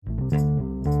Worst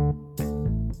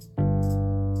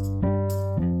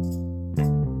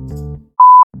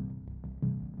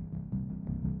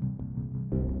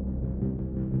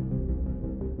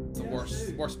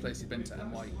place you've been to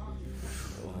and why?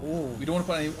 We don't want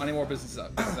to put any more businesses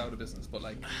out of business, but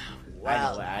like,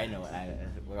 well, I know.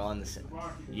 We're on the same.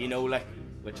 You know, like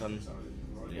which one?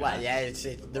 Yeah. Well, yeah,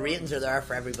 the ratings are there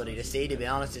for everybody to see. To be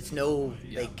honest, it's no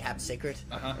big kept secret.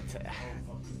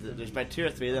 There's about 2 or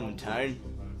 3 of them in town,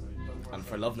 and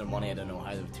for love nor money, I don't know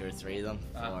how there were 2 or 3 of them.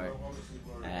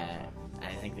 I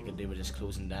think they could do with just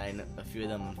closing down a few of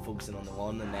them and focusing on the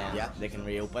one, and then they can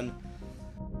reopen.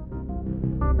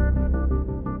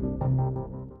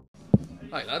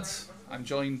 Hi lads, I'm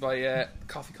joined by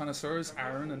Coffee Connoisseurs,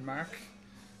 Aaron and Mark.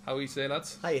 How are you today,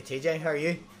 lads? Hiya TJ, how are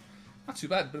you? Not too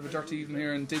bad, bit of a dirty evening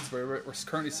here in Didsbury. We're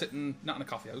currently sitting, not in a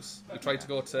coffee house. We tried to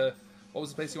go to, what was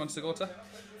the place you wanted to go to?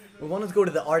 We wanted to go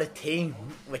to the Art of Tea,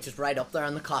 which is right up there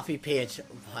on the coffee page.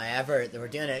 However, they were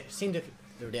doing a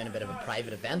bit of a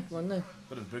private event, weren't they?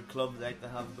 Bit of book club like they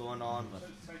have going on, but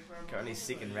currently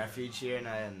seeking refuge here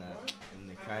now in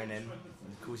the Crown Inn,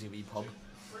 in the cosy wee pub.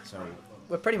 So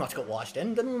we pretty much got washed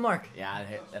in, didn't we, Mark? Yeah,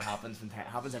 it happens. It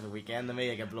happens every weekend to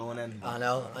me. I get blown in. I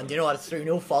know, and you know what? It's through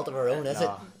no fault of our own, is it?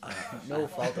 No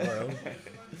fault of our own.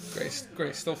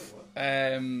 Great stuff.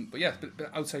 But yeah, but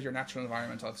outside your natural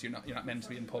environment, obviously you're not meant to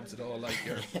be in pubs at all. Like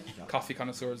you're coffee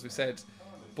connoisseurs, as we said.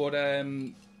 But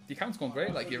the account's going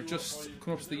great. Like you're just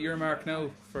coming up to the year mark now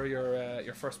for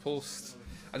your first post.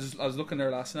 I was looking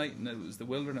there last night, and it was the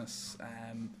wilderness.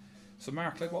 So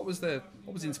Mark, like, what was the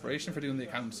inspiration for doing the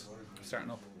account, starting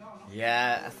up?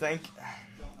 Yeah, I think,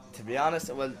 to be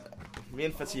honest, well, me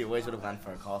and Fitzy always would have went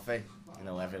for a coffee,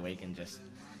 every week and just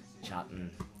chatting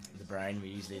the brown we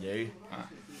usually do.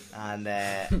 And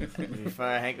to be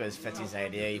fair, I think it was Fitzy's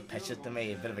idea. He pitched it to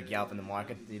me, a bit of a gap in the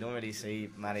market. You don't really see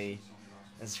many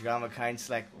Instagram accounts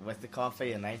like with the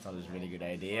coffee, and I thought it was a really good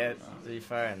idea, to be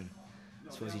fair. And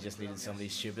I suppose he just needed somebody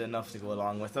stupid enough to go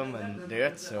along with him and do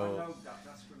it. So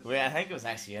I think it was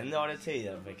actually in the oddity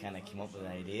that we kind of came up with the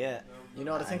idea. You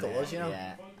know what I think it was,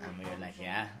 Yeah, and we were like,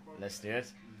 yeah, let's do it.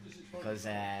 Because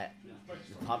the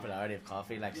popularity of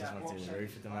coffee just went through the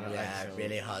roof at the minute. Yeah, it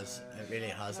really has.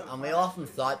 And we often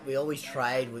thought, we always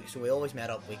tried, so we always met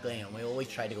up weekly, and we always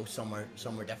tried to go somewhere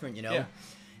different,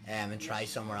 and try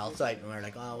somewhere else out. And we were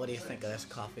like, oh, what do you think of this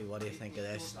coffee? What do you think of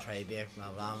this? Try beer, blah,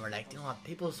 blah. And we're like, you know what,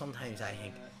 people sometimes, I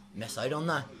think, miss out on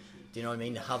that. Do you know what I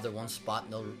mean? They have their one spot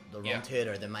and they'll run to it,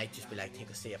 or they might just be like, take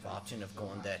a safe option of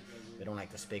going to, they don't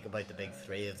like to speak about the big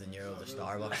three of the Nero, the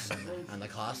Starbucks and the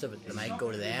cost of it. They might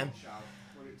go to them.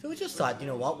 So we just thought, you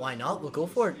know what, why not? We'll go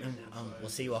for it, and we'll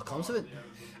see what comes of it.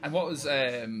 And what was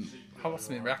what's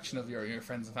the reaction of your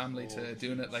friends and family to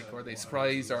doing it? Like, were they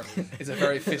surprised, or is it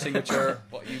very fitting with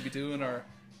what you'd be doing? Or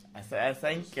I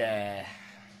think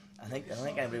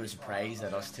everybody was surprised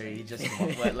at us two. He just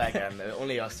came up with and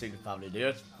only us two could probably do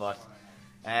it. But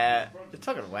they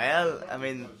took it well. I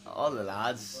mean, all the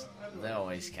lads, they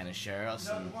always kind of share us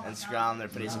on Instagram. They're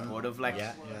pretty supportive. In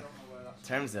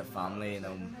terms of family,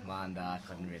 Mum and Dad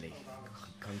couldn't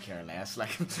care less.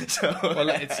 So. Well,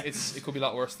 it could be a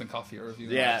lot worse than coffee or review.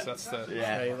 Yeah, so that's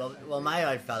the Well, my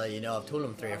old fella, I've told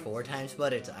him 3 or 4 times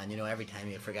about it, and every time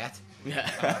you forget.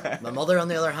 Yeah. My mother, on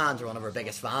the other hand, is one of our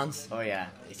biggest fans. Oh yeah.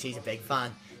 She's a big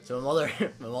fan. So my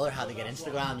mother had to get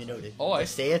Instagram, to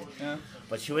see it. Yeah.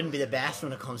 But she wouldn't be the best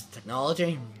when it comes to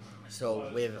technology. So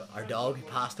we have our dog who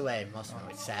passed away, must have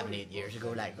been 7-8 years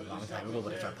ago, a long time ago,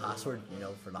 but it's our password,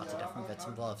 for lots of different bits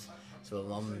and bobs. So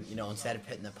Mum, instead of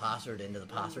putting the password into the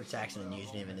password section and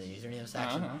username in the username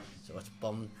section, so its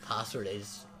bum password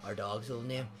is our dog's old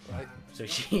name. Right. So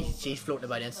she's floating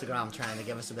about Instagram trying to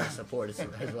give us a bit of support as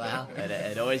well.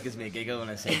 It always gives me a giggle when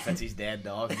I see Fitzy's dead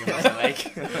dog give us a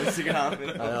like on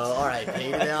Instagram. I know, alright, to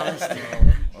be honest.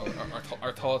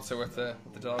 Our thoughts are with the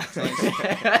dog tonight.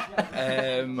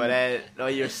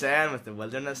 But you were saying with the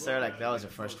wilderness there, that was the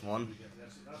first one.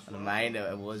 And in mind,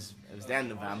 it was then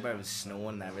November, it was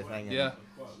snowing and everything. And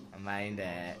in mind,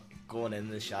 going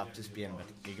into the shop just being a bit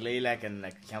giggly, and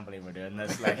I can't believe we're doing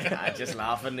this. Just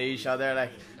laughing to each other,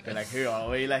 being like, who are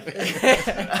we?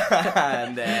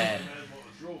 And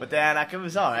but then it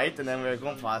was alright, and then we were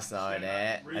going past the hour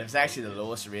day. It was actually the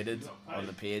lowest rated on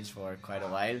the page for quite a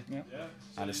while,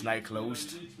 and it's now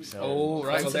closed. So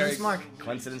coincidence, Mark?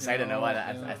 Coincidence? I don't know.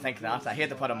 I think not. I hate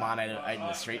to put a man out in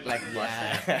the street, but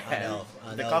I know.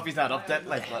 The coffee's not up yet.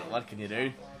 What can you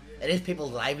do? It is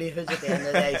people's livelihoods at the end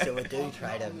of the day, so we do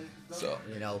try to,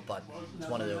 but it's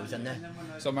one of those, isn't it?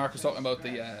 So Mark was talking about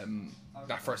the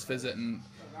that first visit, and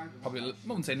probably I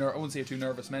wouldn't say you're 2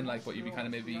 nervous men, but you'd be kind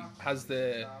of maybe, has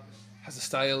the has the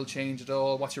style changed at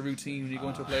all? What's your routine when you go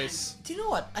into a place? Do you know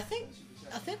what? I think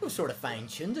we've sort of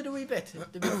fine-tuned it a wee bit,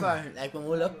 to be fair. Like, when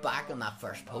we look back on that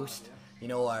first post, you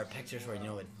know, our pictures were, you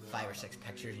know, with 5 or 6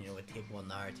 pictures, you know, we'd take one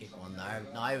there, take one there.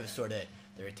 Now it was sort of,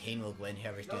 the routine will go in,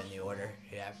 whoever's doing the order,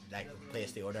 like,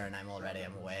 place the order, and I'm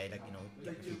away, like, you know,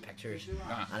 get a few pictures.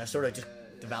 And I've sort of just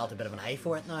developed a bit of an eye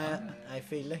for it now, I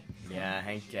feel like. Yeah,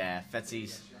 I think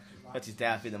Fitzy's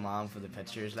definitely the man for the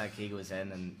pictures. Like, he goes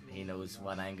in and he knows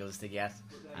what angles to get,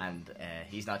 and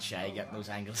he's not shy getting those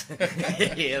angles.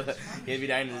 he'll be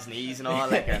down on his knees and all,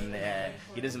 like, and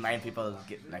he doesn't mind people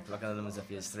looking at him as if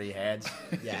he has 3 heads.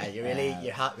 Yeah, you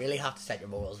really have to set your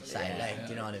morals aside. Like,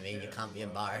 do you know what I mean? You can't be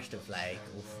embarrassed of, like,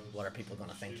 oof, what are people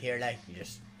gonna think here? Like, you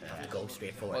just have to go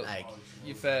straight for it. Like,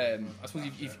 you've I suppose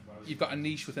you've got a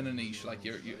niche within a niche. Like,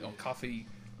 you know, coffee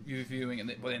reviewing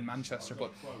within Manchester,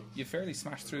 but you fairly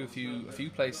smashed through a few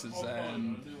places.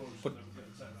 But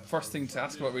first thing to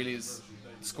ask about really is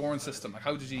the scoring system. Like,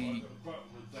 how did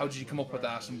you come up with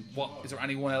that, and what is there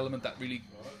any one element that really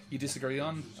you disagree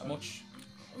on much?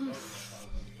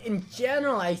 In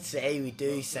general, I'd say we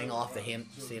do sing off the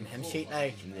same hymn sheet,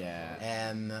 like.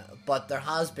 Yeah. But there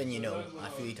has been, you know,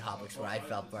 a few topics where I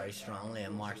felt very strongly,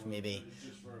 and Mark's maybe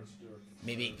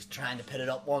trying to put it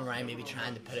up one round, maybe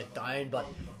trying to put it down. But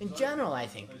in general, I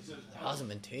think there hasn't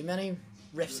been too many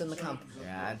riffs in the camp.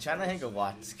 Yeah, I'm trying to think of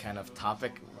what kind of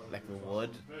topic, like, we would.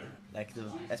 Like,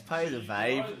 it's probably the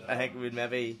vibe, I think we'd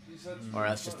maybe, or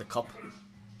else just the cup.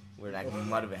 We're like,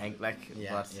 what do we think, like?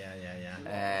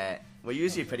 Yeah. We're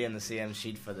usually pretty on the same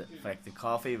sheet for the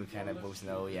coffee. We kind of both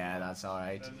know, yeah, that's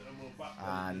alright.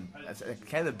 And it's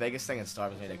kind of the biggest thing that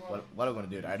started with me, like, what are we going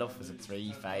to do it out of? Is it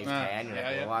 3, 5, 10? You're like,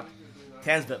 well, what?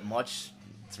 10's a bit much,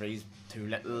 3's too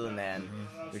little, and then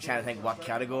we're trying to think what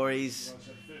categories.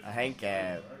 I think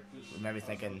we're maybe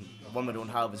thinking one we don't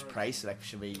have is price. Like,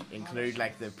 should we include,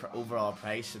 like, the overall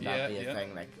price? Should that be a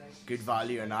thing, like good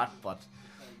value or not? But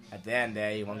at the end of the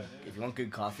day, if you want good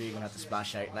coffee, you're gonna have to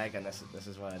splash out, like, and this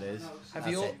is what it is. Have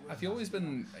you always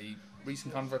been a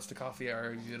recent converts to coffee,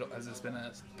 or has this been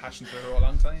a passion for a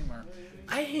long time? Or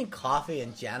I think coffee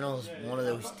in general is one of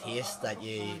those tastes that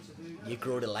you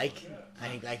grow to like. I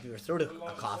think, like, if you were throwing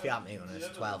a coffee at me when I was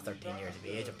 12, 13 years of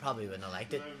age, I probably wouldn't have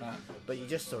liked it. But you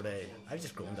just sort of, I've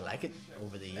just grown to like it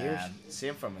over the years.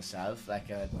 Same for myself. Like,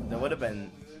 there would have been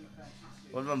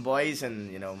boys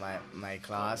in, you know, my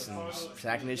class in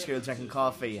secondary school drinking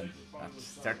coffee, and at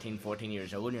 13, 14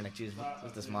 years old, and you're like, geez,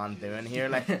 what's this man doing here?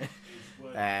 Like,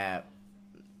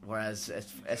 whereas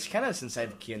it's kind of since I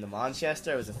came to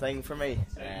Manchester, it was a thing for me.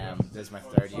 This is my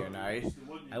 3rd year now.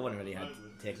 I wouldn't really had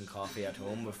taken coffee at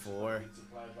home before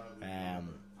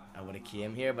I would have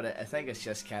came here, but I think it's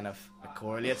just kind of, it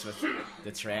correlates with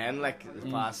the trend. Like,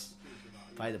 the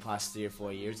past 3 or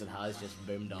 4 years, it has just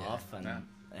boomed off, and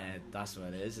that's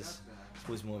what it is. It's, I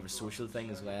suppose, more of a social thing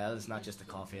as well. It's not just the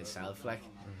coffee itself, like.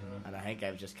 And I think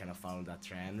I've just kind of followed that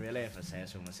trend, really. If I say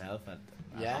so myself,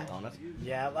 I've done it.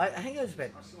 Yeah, I think it was a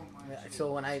bit.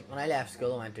 So when I left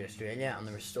school, I went to Australia, and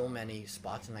there were so many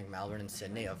spots in, like, Melbourne and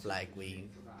Sydney of, like,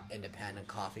 independent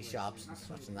coffee shops and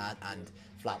such and that, and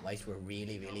flat whites were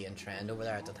really, really in trend over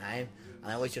there at the time,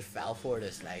 and I always just fell for it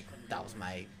as, like, that was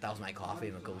my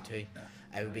coffee, my go-to.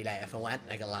 I would be like, if I went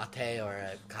like a latte or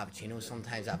a cappuccino,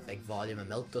 sometimes that big volume of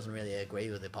milk doesn't really agree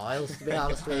with the boils, to be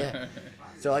honest with you.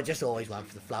 So I just always went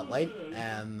for the flat white,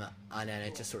 and then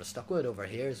it just sort of stuck with it over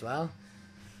here as well.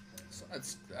 So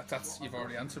that's you've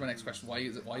already answered my next question. Why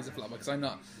is it flat white? Because I'm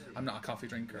not a coffee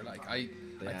drinker. Like, I'd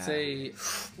say.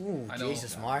 Ooh, I know.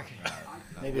 Jesus, Mark.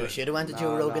 Maybe we should have went to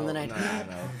Joe Rogan the night. No,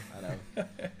 I know.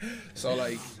 So,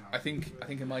 like, I think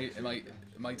in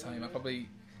my time, I probably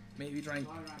maybe drank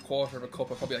a quarter of a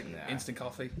cup of probably, like, instant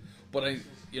coffee. But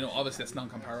obviously that's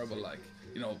non-comparable. Like,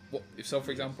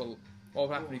 for example, what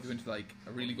would happen if you went to, like,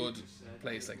 a really good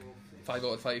place, like 5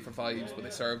 out of 5 for 5s, but they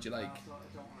served you, like,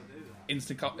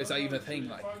 instant coffee? Is that even a thing?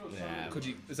 Like,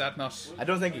 is that not? I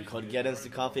don't think you could get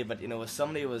instant coffee, but if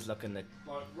somebody was looking to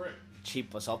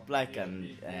cheap us up, like,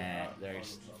 and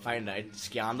there's found out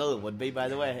scandal, it would be, by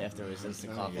the way, if there was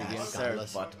instant coffee being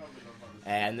served. But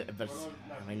I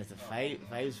mean, if the 5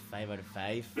 out of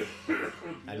 5,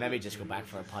 I'd maybe just go back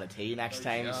for a pot of tea next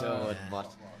time.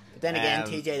 But then again,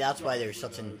 TJ, that's why there's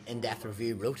such an in-depth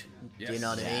review wrote. Yes. Do you know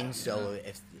what I mean? So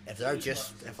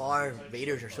if our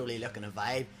readers are solely looking at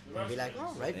vibe, they'll be like,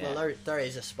 oh, right, well, there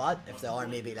is a spot. If they are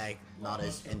maybe, like, not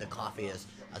as into coffee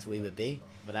as we would be.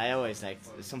 But I always, like,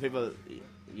 some people,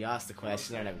 you ask the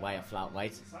question, they're like, why a flat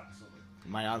white?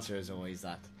 My answer is always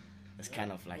that it's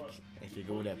kind of like if you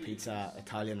go to a pizza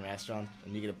Italian restaurant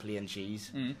and you get a plain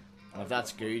cheese, and if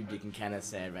that's good, you can kind of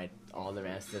say, right, all the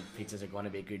rest of the pizzas are going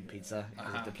to be good pizza.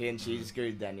 If the plain cheese is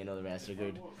good, then you know the rest are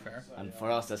good. Fair. And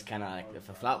for us, that's kind of like, if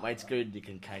a flat white's good, you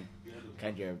can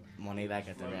count your money, like,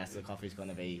 if the rest of the coffee's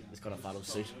going to follow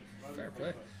suit. Fair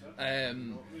play.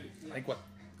 Like what?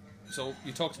 So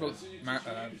you talked about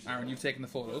Aaron. You've taken the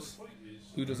photos.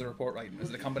 Who does the report writing? Is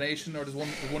it a combination, or does one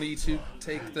of you two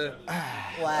take the?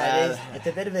 Well, it's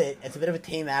a bit of a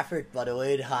team effort, but I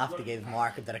would have to give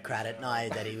Mark a bit of credit now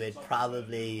that he would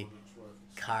probably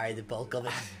carry the bulk of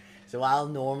it. So I'll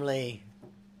normally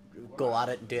go at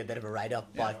it and do a bit of a write up,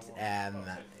 but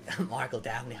Mark will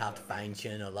definitely have to fine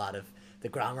tune a lot of the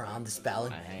grammar and the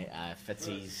spelling.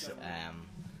 Fitzy's.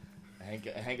 I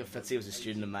think if Fitzy was a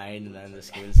student of mine and then the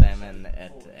school Simon,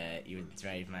 you would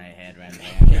drive my head around the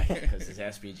head because his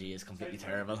SPG is completely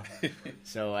terrible.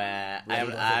 So I'm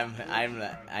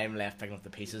left picking up the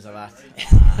pieces of that,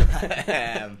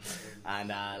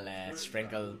 and I'll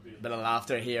sprinkle a bit of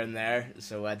laughter here and there.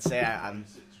 So I'd say I'm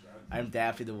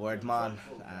definitely the word man,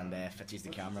 and Fitzy's the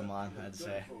camera man. I'd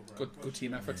say good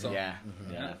team effort. So yeah,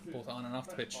 both on and off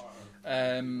the pitch.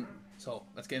 So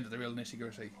let's get into the real nitty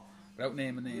gritty. Without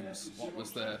naming names,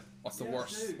 what's the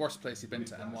worst place you've been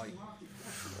to and why?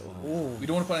 Ooh. We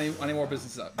don't want to put any more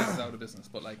businesses out of business,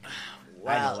 but like,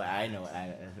 well, I know.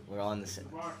 We're on the same.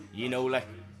 You know, like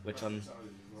which one?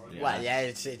 Yeah. Well,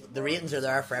 yeah, the ratings are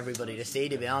there for everybody to see.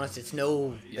 To be honest, it's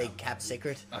no big kept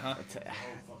secret.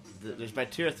 There's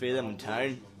about 2 or 3 of them in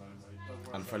town,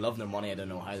 and for love nor money, I don't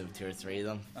know how there were 2 or 3 of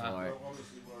them.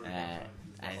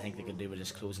 I think they could do with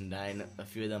just closing down a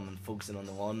few of them and focusing on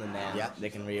the one, and then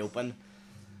they can reopen.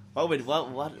 What do we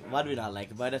not like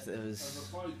about it? It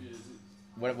was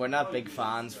we're not big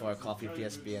fans for a coffee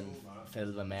place being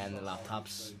filled with men and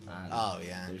laptops. And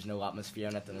there's no atmosphere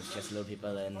in it, and it's just little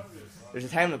people in. There's a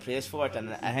time and a place for it,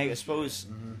 and I suppose.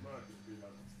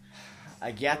 I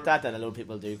get that a lot of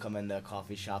people do come into a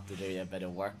coffee shop to do a bit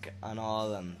of work and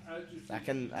all, and I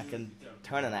can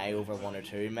turn an eye over 1 or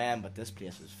 2 men, but this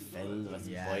place was filled with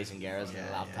boys and girls and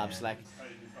laptops. Like,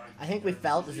 I think we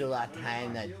felt as though that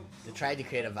time that they tried to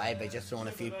create a vibe by just throwing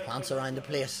a few plants around the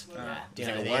place. Do you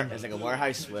know what I mean? It's like a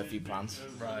warehouse with a few plants.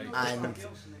 Right. And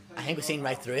I think we've seen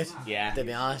right through it. Yeah. To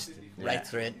be honest, right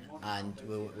through it, and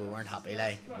we weren't happy.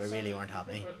 Like, we really weren't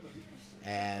happy.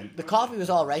 The coffee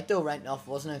was alright though, right enough,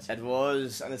 wasn't it? It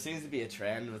was, and it seems to be a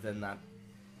trend within that.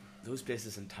 Those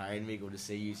places in town we go to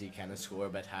see usually kind of score a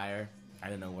bit higher. I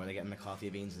don't know where they're getting the coffee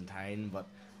beans in town, but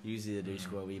usually they do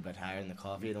score a wee bit higher in the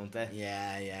coffee, don't they?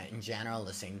 Yeah. In general,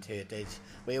 they seem to.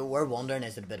 We're wondering,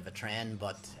 is it a bit of a trend,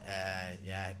 but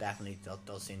definitely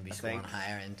does seem to be scoring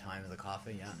higher in time with the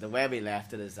coffee. Yeah. The way we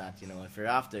left it is that, you know, if you're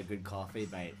after a good coffee,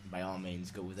 by all means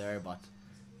go there, but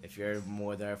if you're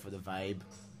more there for the vibe.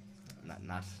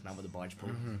 Not with the barge pole.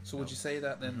 So would you say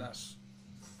that then that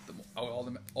all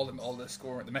the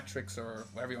score, the metrics, or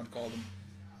whatever you want to call them,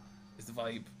 is the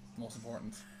vibe most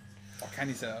important, or can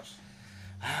you say that?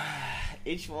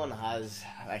 Each one has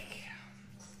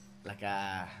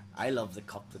I love the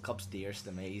cup. The cup's dearest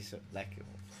to me. So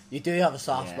you do have a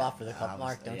soft spot for the cup,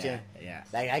 Mark, don't you? Yeah.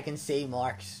 Like, I can see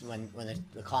Mark's when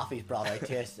the coffee's brought out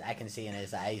to us. I can see in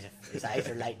his eyes. His eyes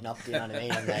are lighting up. Do you know what I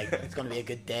mean? I'm like, it's going to be a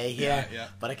good day here. Yeah.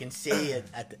 But I can see it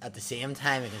at the same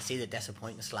time. I can see the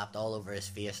disappointment slapped all over his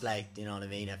face. Like, do you know what I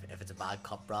mean? If it's a bad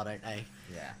cup brought out, like,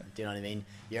 do you know what I mean?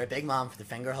 You're a big man for the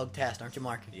finger hug test, aren't you,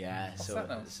 Mark? Yeah.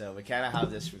 So we kind of have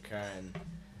this recurring.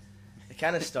 It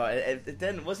kind of started.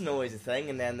 It wasn't always a thing,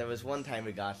 and then there was one time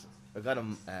we got a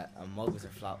mug with a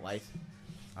flat white,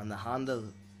 and the handle,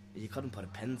 you couldn't put a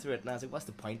pin through it, and I was like, what's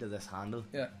the point of this handle?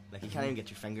 Yeah. Like, you can't even get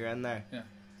your finger in there. Yeah.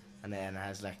 And then I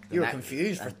was like... You were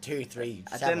confused for 2, 3,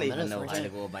 I 7 didn't minutes, even know how to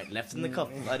go about lifting the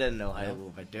cup. I didn't know how to go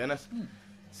about doing it.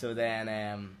 So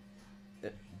then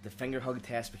the finger hug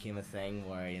test became a thing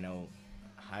where, you know,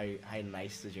 how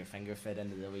nice does your finger fit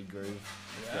into the wee groove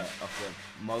of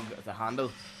the mug, of the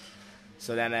handle.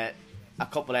 So then a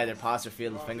couple either pass or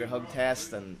fail the finger hug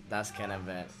test, and that's kind of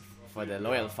for the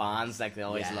loyal fans. Like, they're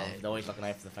always looking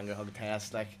out for the finger hug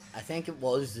test. Like, I think it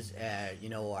was you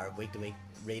know, our week to week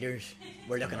readers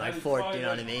were looking out for it. You know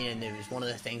what I mean? And it was one of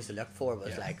the things to look for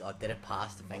was like, oh, did it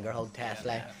pass the finger hug test?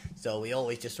 So we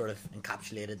always just sort of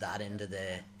encapsulated that into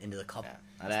the cup. Yeah.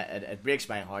 And it breaks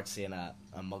my heart seeing a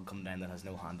mug come down that has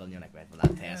no handle, and you're like, right, well,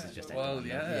 that test is just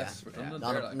it's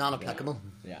redundant. Non-applicable.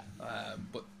 Yeah.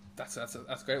 But that's a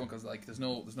great one, because like there's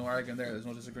no arguing there, there's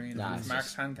no disagreeing.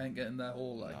 Mark's hand can't get in that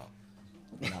hole, like. No.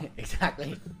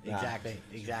 Exactly. But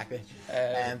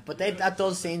that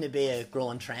does seem to be a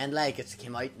growing trend. Like, it's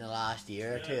came out in the last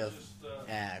year or two of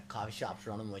coffee shops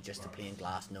running with just a plain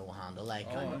glass, no handle. Like,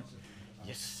 you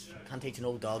just can't teach an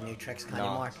old dog new tricks, can you,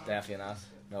 Mark? Definitely not.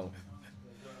 No.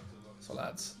 So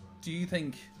lads, Do you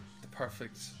think the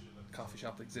perfect coffee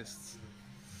shop exists?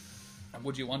 And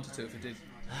would you want it to if it did?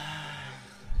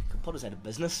 Could put us out of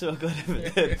business so good if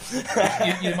it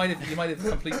did. you might have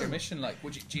completed your mission. Like,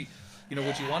 would you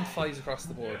would you want fives across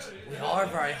the board? We are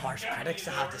very harsh critics,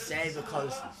 I have to say,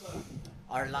 because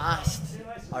our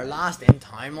last in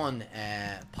time one,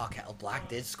 Pot Kettle Black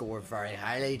did score very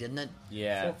highly, didn't it?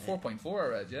 Yeah. 4.4 I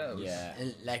read. Yeah. Yeah.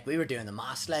 And like we were doing the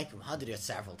maths, like we had to do it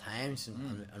several times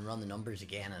and run the numbers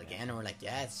again and again, and we're like,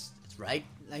 yeah, it's right.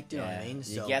 Like, do you know what I mean? You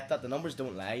So get that the numbers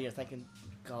don't lie. You're thinking,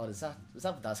 God, is that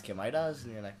what that's came out as?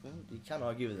 And you're like, well, you can't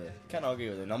argue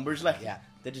with the numbers. Like, Yeah.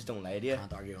 they just don't lie to you.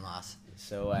 can't argue with maths.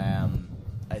 So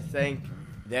I think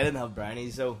they didn't have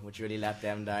brownies though, which really let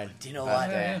them down. Do you know But, what?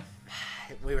 Yeah.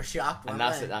 We were shocked, and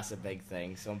weren't we? that's a big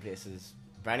thing. Some places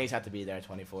brownies have to be there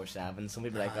 24/7. Some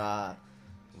people are like,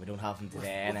 we don't have them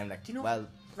today, and I'm like, Do you know? well,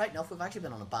 Right enough, we've actually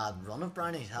been on a bad run of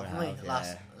brownies, haven't we?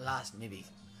 have, Last maybe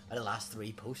out of the last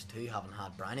 3 posts, 2 haven't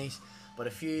had brownies. But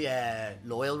a few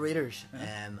loyal readers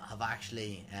have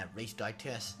actually reached out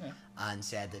to us and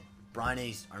said that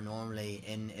brownies are normally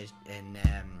in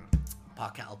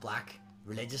Pot Kettle Black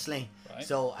religiously. Right.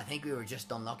 So I think we were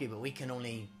just unlucky, but we can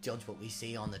only judge what we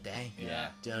see on the day. Yeah.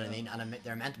 Do you know what I mean? And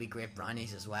they're meant to be great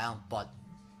brownies as well, but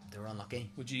they were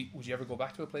unlucky. Would you ever go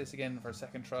back to a place again for a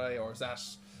second try, or is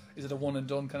it a one and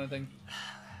done kind of thing?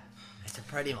 It's a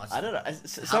pretty much. I don't know.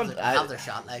 Have their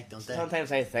shot, like, don't they?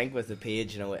 Sometimes I think with the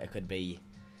page, it could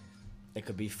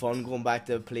be fun going back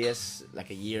to a place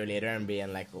like a year later and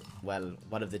being like, well,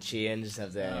 what have they changed?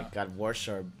 Have they got worse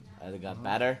or have they got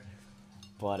better?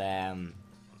 But I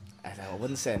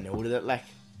wouldn't say no to that, like,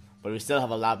 but we still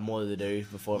have a lot more to do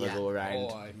before we go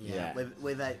around. Oh, Yeah.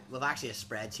 We've actually a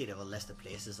spreadsheet of a list of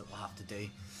places that we'll have to do,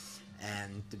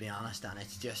 to be honest, and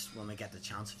it's just when we get the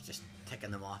chance of just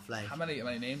ticking them off, like. How many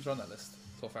names are on that list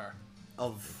so far?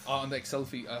 On the Excel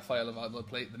file of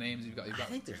the names you've got. I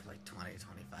think there's like 20 or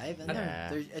 25 in Yeah.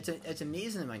 there. It's an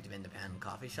amazing amount of independent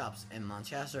coffee shops in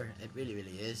Manchester. It really,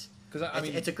 really is. Because I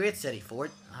mean, it's a great city for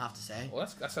it, I have to say. well,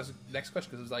 that's the next question.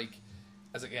 Because it was like,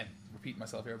 as again, repeat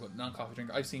myself here, but non-coffee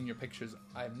drinker. I've seen your pictures.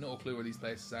 I have no clue where these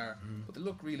places are, but they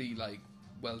look really like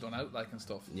well done out, like, and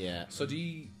stuff. Yeah. So do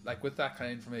you, like, with that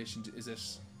kind of information, is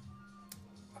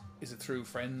it through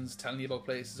friends telling you about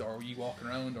places, or are you walking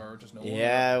around, or just no?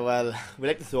 Yeah, well, we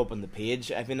like to throw up on the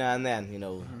page every now and then,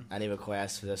 any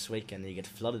requests for this week, and you get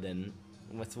flooded in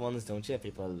with ones, don't you?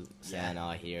 People saying,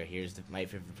 here's my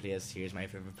favourite place, here's my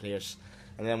favourite place.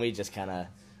 And then we just kind of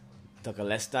took a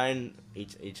list down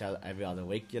every other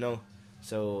week,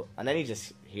 So, and then you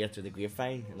just hear through the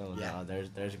grapevine,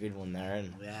 there's a good one there.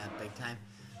 And Yeah, big time.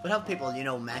 But have people,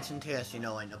 mention to us, and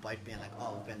about being like,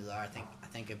 oh, we've been to there, I think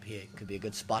it could be a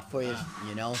good spot for you,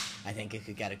 I think it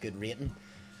could get a good rating.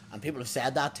 And people have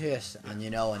said that to us, and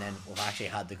and then we've actually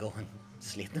had to go and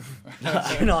sleep them.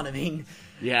 You know what I mean?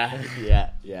 Yeah.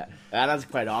 And that's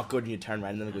quite awkward when you turn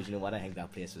around and then go, you know what, I think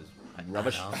that place was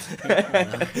rubbish. I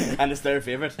know. And it's their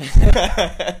favourite.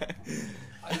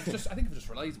 I think I've just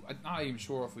realised. I'm not even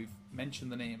sure if we've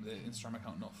mentioned the name of the Instagram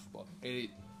account enough, but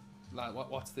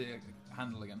what's the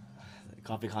handle again?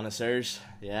 Coffee Connoisseurs,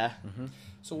 yeah.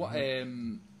 So what?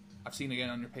 I've seen again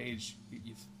on your page.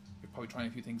 You're probably trying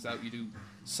a few things out. You do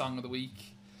song of the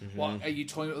week. What are you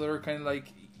trying other kind of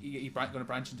like? You going to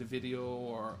branch into video,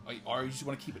 or you just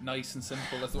want to keep it nice and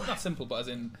simple? Not simple, but as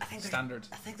in standard.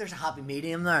 I think there's a happy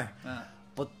medium there.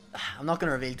 But I'm not going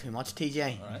to reveal too much,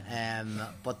 TJ. Right.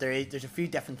 But there's a few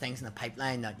different things in the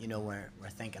pipeline that we're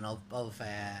thinking of.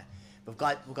 We've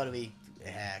got a wee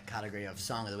category of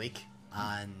song of the week,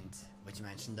 and which you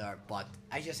mentioned there. But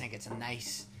I just think it's a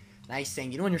nice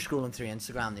thing. When you're scrolling through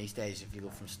Instagram these days, if you go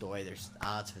from story, there's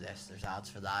ads for this, there's ads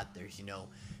for that. There's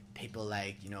people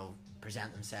like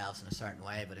present themselves in a certain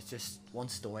way, but it's just one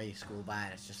story you scroll by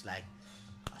and it's just like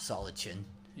a solid tune.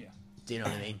 Yeah. Do you know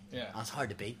what I mean? Yeah. And it's hard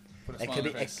to beat.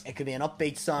 It could be an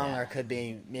upbeat song, or it could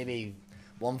be maybe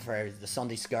one for the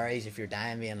Sunday scaries if you're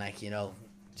dying, being like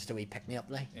just a wee pick me up,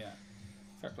 like. Yeah.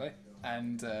 Fair play.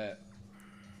 And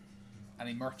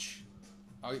any merch?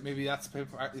 Maybe that's part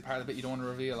of the bit you don't want to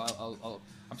reveal.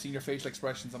 I'm seeing your facial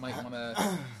expressions. I might want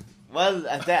to. Well,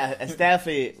 it's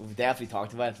definitely we've definitely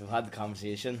talked about it. We've had the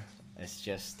conversation. It's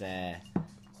just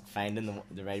finding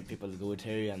the right people to go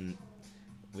to, and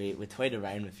we toyed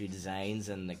around with a few designs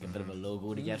and like a bit of a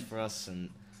logo to get for us,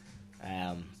 and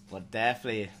but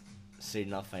definitely soon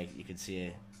enough, like you could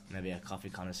see maybe a Coffee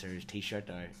Connoisseurs t-shirt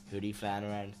or hoodie flying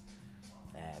around.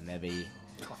 Maybe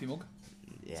Coffee mug.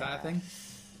 Yeah. Is that a thing?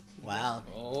 Wow.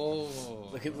 Oh.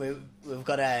 We've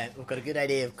got a good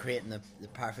idea of creating the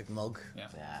perfect mug.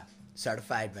 Yeah.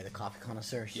 certified by the Coffee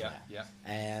Connoisseurs.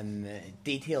 Yeah.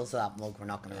 Details of that mug we're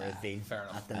not going to reveal. Fair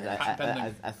enough. At the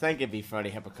minute. I think it'd be fairly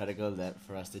hypocritical that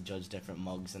for us to judge different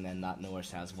mugs and then not know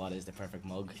ourselves what is the perfect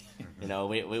mug. You know,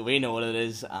 we know what it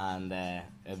is, and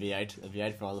it'll be out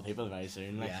for all the people very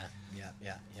soon. Like.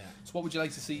 Yeah. So what would you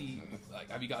like to see? Like,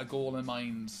 have you got a goal in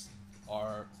mind,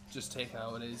 or just take it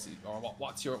how it is, or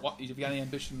have you got any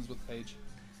ambitions with the page?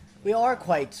 We are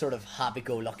quite sort of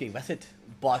happy-go-lucky with it,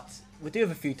 but we do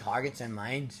have a few targets in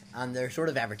mind, and they're sort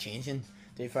of ever-changing.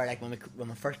 To be fair, like when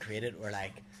we first created, we're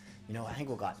like, you know, I think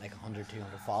we got like 100,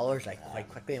 200 followers like quite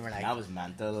quickly, and we're like, that was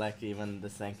mental. Like even to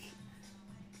think.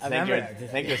 I remember To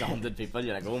think there's 100 people,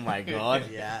 you're like, oh my god.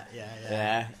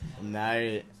 Yeah.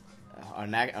 Now, our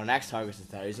next target is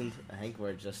 1,000. I think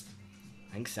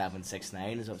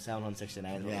 769 is up,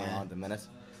 769 is what we're on at the minute.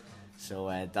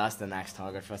 So that's the next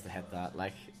target for us to hit that.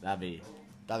 Like that'd be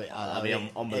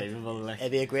unbelievable.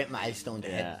 It'd be a great milestone to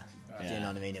hit. Yeah. Do you know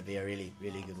what I mean? It'd be a really,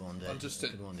 really good one to, Well, just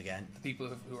good one to get. The people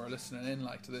who are listening in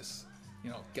like to this,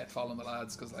 you know, get following the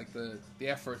lads, because like the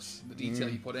efforts, the detail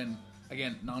you put in.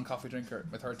 Again, non-coffee drinker,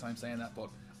 my third time saying that, but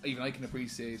even I can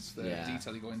appreciate the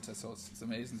detail you go into. So it's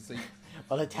amazing to see.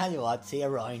 Well, I tell you what, see a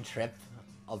round trip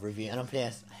of reviewing a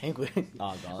place. I think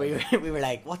we were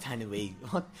like, what time did we?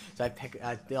 What? So I pick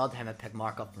the odd time I pick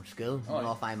Mark up from school. You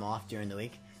know, if I'm off during the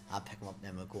week, I'll pick him up.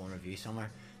 Then we'll go and review somewhere.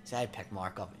 So I pick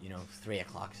Mark up at 3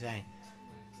 o'clock. Say,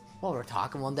 well, we were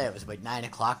talking one day. It was about 9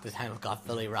 o'clock by the time it got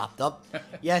fully wrapped up.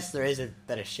 Yes, there is a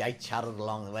bit of shite chatted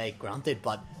along the way, granted,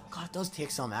 but God, it does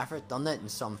take some effort, doesn't it,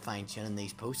 and some fine tuning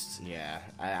these posts. Yeah,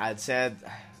 I'd said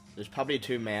there's probably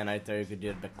two men out there who could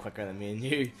do it a bit quicker than me and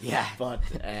you. Yeah, but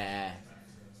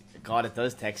God, it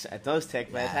does take. By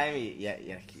the time you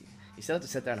still have to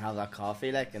sit there and have that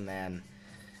coffee, like, and then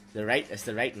it's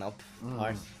the writing up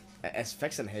part. It's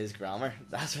fixing his grammar.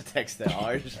 That's what takes the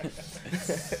hours.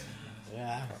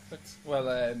 Yeah. Perfect. Well,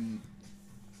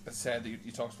 as said,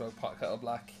 you talked about Pot Kettle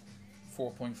Black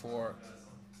 4.4.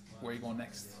 Where are you going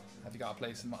next? Have you got a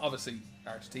place in obviously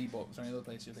RTT, but is there any other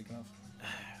place you're thinking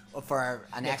of? For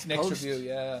our next post? review,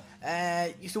 yeah.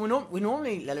 So we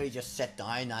normally literally just sit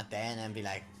down that day and then be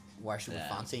like, where should we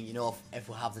fancy? You know, if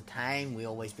we have the time, we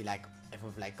always be like, if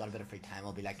we've like got a bit of free time,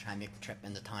 we'll be like trying to make the trip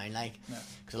into town, like,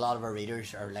 because a lot of our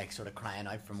readers are like sort of crying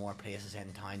out for more places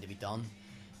in town to be done.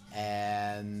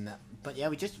 But yeah,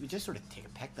 we just sort of take a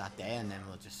pick that day and then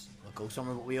we'll go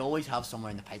somewhere. But we always have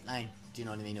somewhere in the pipeline. Do you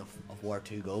know what I mean? Of where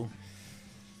to go.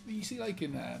 You see, like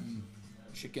in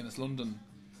Shit Guinness London,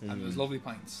 and there's lovely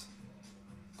pints.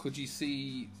 Could you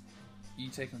see you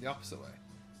taking it the opposite way?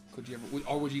 Could you ever,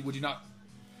 or would you not?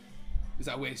 Is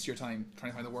that a waste of your time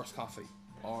trying to find the worst coffee,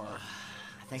 or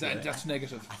that's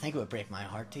negative? I think it would break my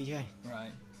heart, TJ.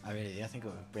 Right. I really do. I think it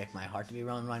would break my heart to be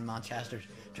running around Manchester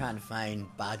trying to find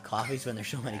bad coffees when there's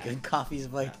so many good coffees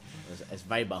about. It's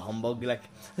very humbug, like.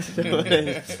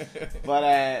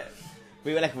 But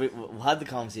we had the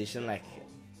conversation, like,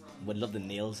 would love to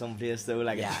nail some place though,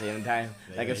 like, at the same time.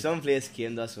 Like, if some place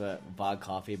came to us with bad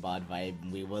coffee, bad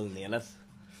vibe, we will nail it.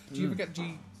 Do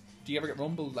you ever get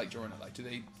rumbled, like, during it? Like, do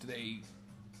they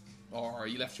or are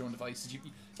you left to your own devices?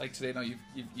 Like today now,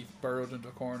 you've burrowed into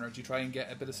a corner. Do you try and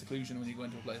get a bit of seclusion when you go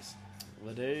into a place?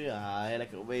 We do.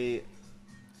 We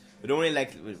don't really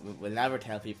we'll never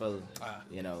tell people,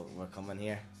 you know, we're coming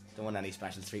here. Don't want any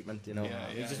special treatment, you know.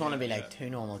 We just want to be like two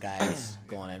normal guys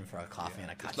going in for a coffee and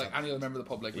a catch up. Like any other member of the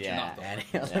public, but you're not though. Any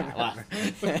other member.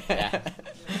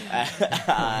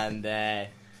 And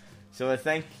so I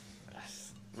think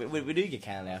we do get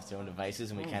kind of left to our own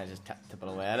devices and we kind of just tip it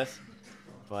away at it.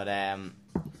 But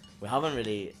we haven't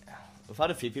really. We've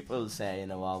had a few people say, you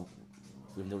know, well,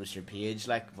 we've noticed your page,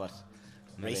 like, but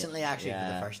maybe, recently, actually,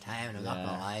 for the first time, and I'm not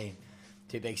gonna lie,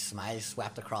 two big smiles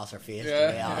swept across her face.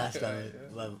 Yeah. To be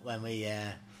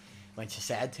honest, when she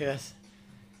said to us,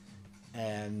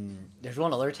 there's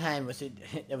one other time.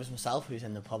 It was myself who's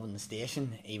in the pub in the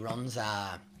station. He runs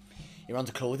a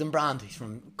clothing brand. He's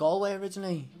from Galway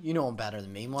originally. You know him better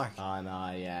than me, Mark. Oh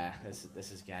no, yeah.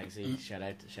 This is Gagsy. Shout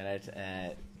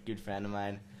out. Good friend of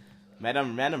mine. Met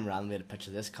him randomly at a pitch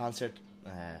of this concert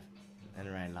in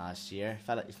around last year.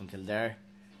 Fella, he's from Kildare.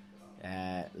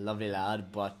 Lovely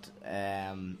lad, but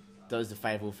does the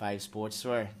 505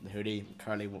 sportswear, the hoodie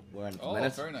currently wearing at the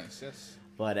minute. Oh, very nice, yes.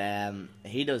 But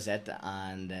he does it,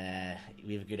 and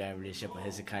we have a good relationship with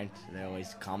his account. They're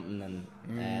always commenting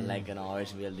and liking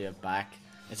ours, and we'll do it back.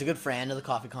 It's a good friend of the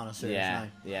Coffee Connoisseurs.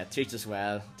 Yeah, treats us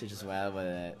well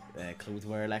with clothes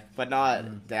wear, like. But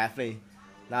not definitely,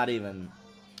 not even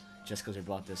just because we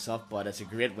brought this up. But it's a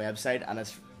great website, and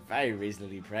it's very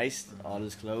reasonably priced. All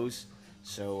his clothes,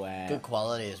 so good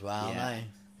quality as well. Yeah.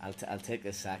 I'll take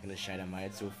this second to shout them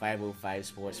out. So 505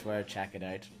 Sportswear, check it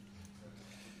out.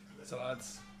 So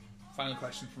lads, final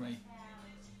question for me.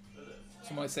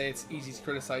 Some might say it's easy to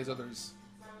criticise others.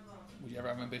 Would you ever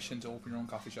have ambition to open your own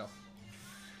coffee shop?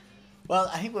 Well,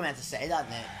 I think we meant to say that, and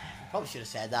we probably should have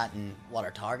said that and what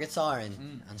our targets are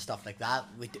and stuff like that.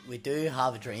 We do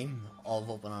have a dream of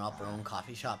opening up our own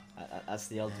coffee shop. That's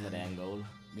the ultimate end goal.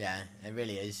 Yeah, it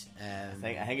really is. I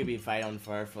think it'd be quite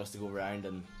unfair for us to go around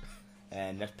and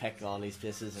nitpick all these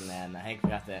places, and then I think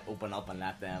we have to open up and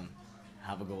let them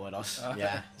have a go at us.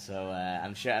 Yeah. So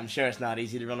I'm sure it's not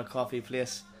easy to run a coffee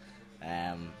place,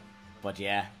 but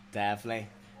yeah, definitely.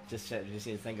 Just need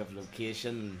to think of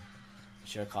location. I'm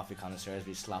sure Coffee Connoisseurs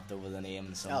be slapped over the name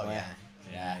in some way.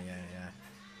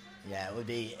 Yeah,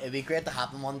 it'd be great to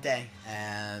happen one day.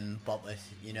 But with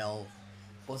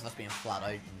both of us being flat out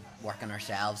and working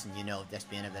ourselves, and this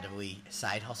being a bit of a wee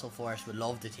side hustle for us, we'd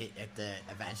love to take it to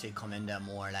eventually come into a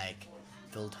more like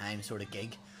full time sort of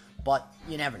gig. But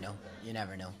you never know.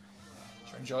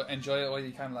 Sure, enjoy it while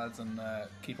you can, lads, and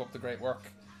keep up the great work.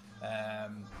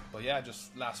 But yeah,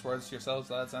 just last words to yourselves,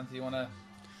 lads. Anthony, you wanna?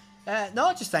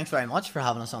 No, just thanks very much for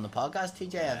having us on the podcast,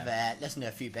 TJ. I've listened to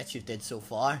a few bits you've did so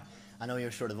far. I know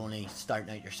you're sort of only starting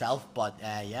out yourself, but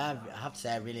yeah, I have to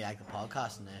say I really like the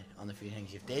podcast and on the few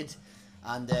things you've did.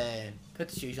 And put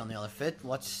the shoes on the other foot.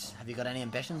 Have you got any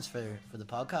ambitions for the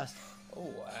podcast?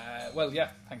 Well,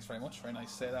 yeah, thanks very much. Very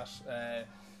nice to say that.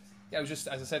 Yeah, it was just,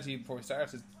 as I said to you before we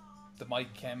started, the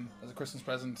mic came as a Christmas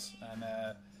present, and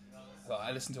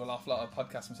I listened to an awful lot of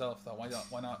podcasts myself. Thought,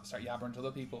 why not start yabbering to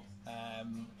other people?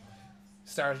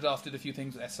 Started off, did a few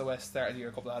things with SOS, started here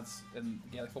a couple of lads in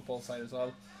the Gaelic football side as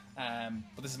well.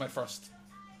 But this is my first,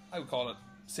 I would call it,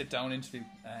 sit down interview.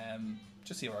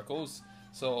 Just see where it goes.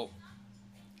 So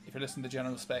if you're listening to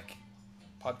General Spec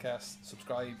podcast,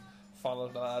 subscribe, follow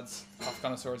the lads, Coffee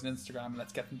Connoisseurs on Instagram, and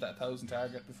let's get them to that 1,000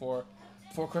 target before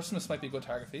Christmas. Might be a good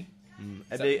target for you.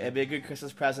 It'd be a good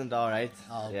Christmas present, alright.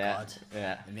 Oh yeah. God,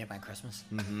 yeah, it'd make my Christmas.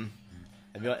 Mm-hmm.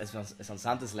 It's on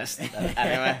Santa's list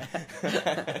anyway.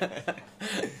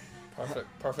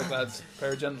 Perfect lads,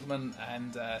 pair of gentlemen,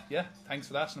 and yeah, thanks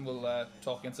for that, and we'll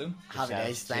talk again soon. Happy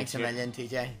days. Thanks a million,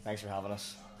 TJ. Thanks for having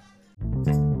us.